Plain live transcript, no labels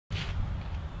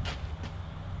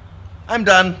I'm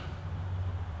done.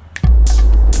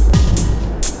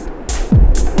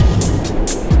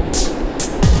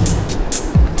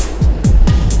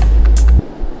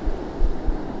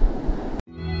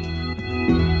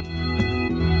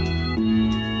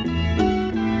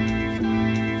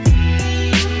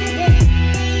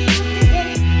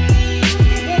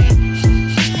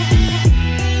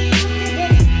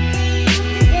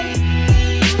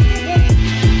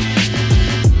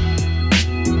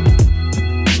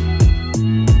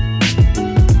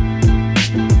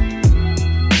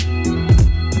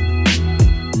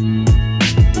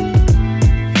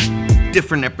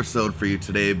 Different episode for you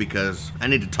today because I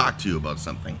need to talk to you about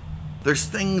something. There's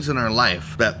things in our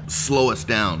life that slow us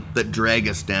down, that drag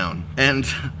us down. And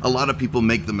a lot of people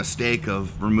make the mistake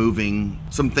of removing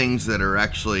some things that are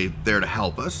actually there to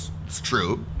help us. It's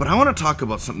true. But I want to talk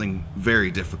about something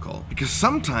very difficult, because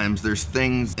sometimes there's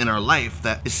things in our life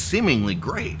that is seemingly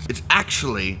great. It's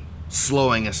actually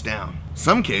slowing us down.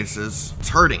 Some cases, it's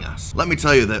hurting us. Let me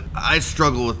tell you that I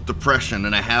struggle with depression,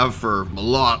 and I have for a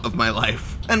lot of my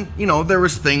life. And you know, there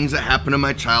was things that happened in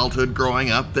my childhood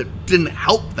growing up that didn't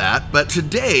help that, but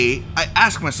today I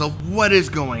ask myself, what is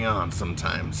going on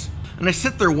sometimes? And I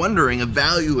sit there wondering,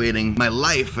 evaluating my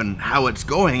life and how it's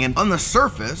going, and on the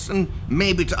surface, and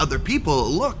maybe to other people, it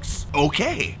looks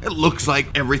okay. It looks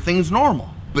like everything's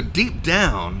normal. But deep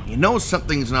down, you know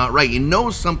something's not right. You know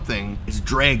something is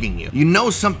dragging you. You know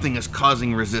something is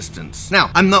causing resistance.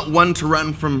 Now, I'm not one to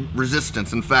run from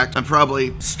resistance. In fact, I'm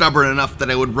probably stubborn enough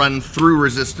that I would run through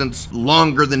resistance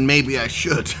longer than maybe I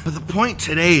should. But the point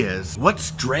today is,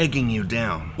 what's dragging you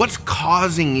down? What's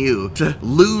causing you to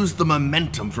lose the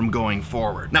momentum from going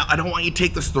forward? Now, I don't want you to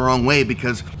take this the wrong way,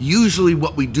 because usually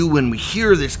what we do when we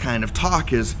hear this kind of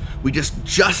talk is we just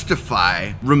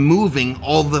justify removing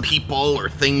all the people or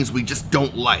things we just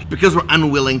don't like because we're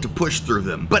unwilling to push through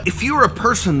them. But if you're a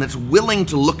person that's willing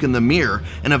to look in the mirror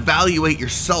and evaluate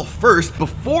yourself first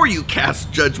before you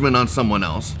cast judgment on someone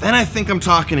else, then I think I'm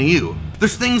talking to you.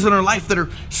 There's things in our life that are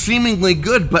seemingly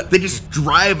good, but they just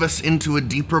drive us into a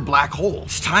deeper black hole.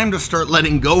 It's time to start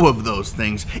letting go of those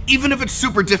things, even if it's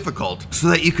super difficult, so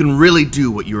that you can really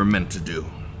do what you were meant to do.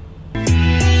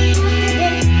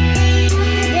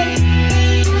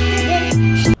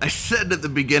 I said at the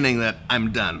beginning that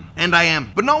I'm done, and I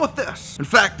am, but not with this. In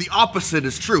fact, the opposite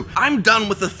is true. I'm done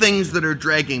with the things that are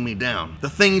dragging me down, the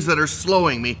things that are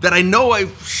slowing me, that I know I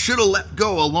should have let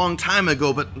go a long time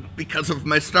ago, but because of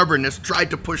my stubbornness, tried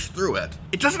to push through it.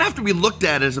 It doesn't have to be looked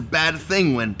at as a bad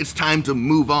thing when it's time to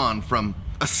move on from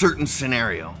a certain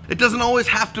scenario. It doesn't always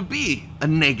have to be a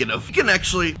negative. You can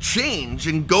actually change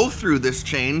and go through this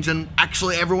change, and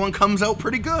actually everyone comes out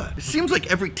pretty good. It seems like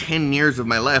every 10 years of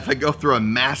my life I go through a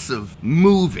massive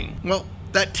moving. Well,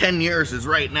 that 10 years is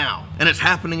right now, and it's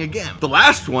happening again. The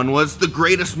last one was the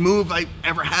greatest move I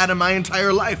ever had in my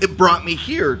entire life. It brought me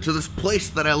here to this place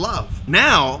that I love.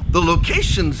 Now, the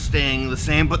location's staying the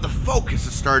same, but the focus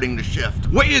is starting to shift.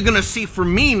 What you're gonna see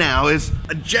from me now is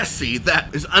a Jesse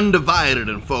that is undivided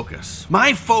in focus.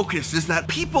 My focus is that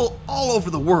people all over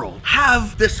the world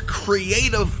have this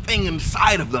creative thing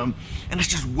inside of them, and it's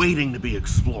just waiting to be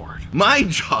explored. My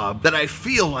job that I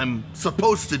feel I'm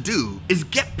supposed to do is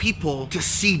get people to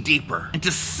see deeper and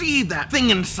to see that thing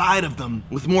inside of them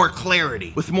with more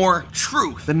clarity, with more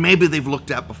truth than maybe they've looked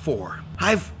at before.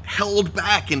 I've held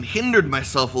back and hindered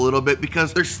myself a little bit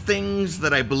because there's things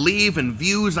that I believe and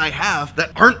views I have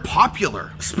that aren't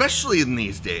popular, especially in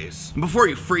these days. Before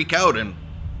you freak out and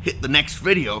hit the next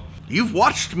video, you've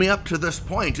watched me up to this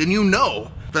point and you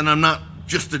know that I'm not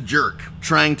just a jerk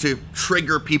trying to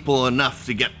trigger people enough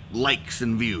to get likes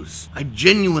and views. I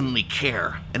genuinely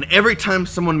care. And every time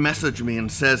someone messages me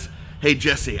and says, hey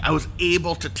Jesse, I was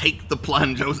able to take the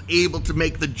plunge, I was able to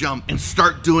make the jump and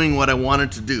start doing what I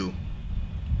wanted to do,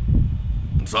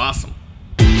 it's awesome.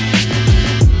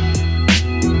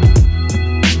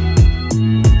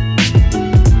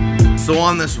 So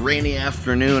on this rainy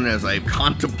afternoon, as I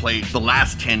contemplate the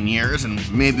last 10 years and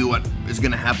maybe what is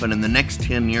gonna happen in the next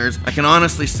 10 years, I can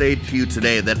honestly say to you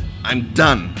today that I'm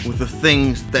done with the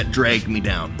things that drag me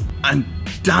down. I'm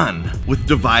done with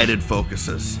divided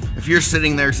focuses. If you're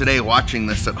sitting there today watching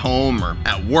this at home or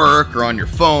at work or on your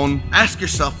phone, ask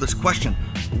yourself this question: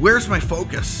 where's my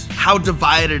focus? How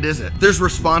divided is it? There's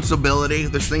responsibility,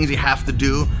 there's things you have to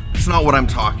do. It's not what I'm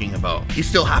talking about. You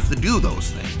still have to do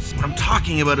those things. What I'm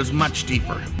talking about is much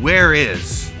deeper. Where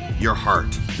is your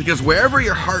heart? Because wherever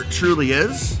your heart truly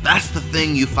is, that's the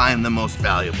thing you find the most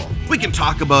valuable. We can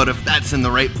talk about if that's in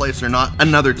the right place or not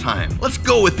another time. Let's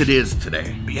go with it is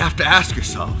today. But you have to ask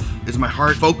yourself, is my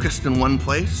heart focused in one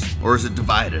place or is it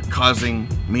divided, causing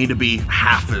me to be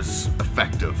half as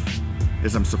effective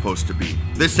as I'm supposed to be.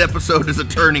 This episode is a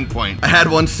turning point. I had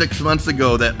one 6 months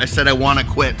ago that I said I want to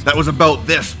quit. That was about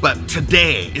this, but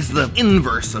today is the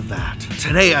inverse of that.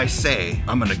 Today I say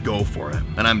I'm gonna go for it,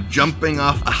 and I'm jumping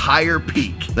off a higher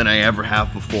peak than I ever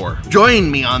have before. Join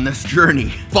me on this journey.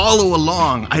 Follow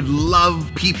along. I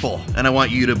love people, and I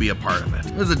want you to be a part of it.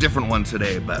 It was a different one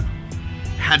today, but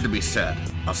it had to be said.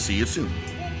 I'll see you soon.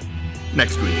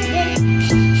 Next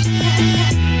week.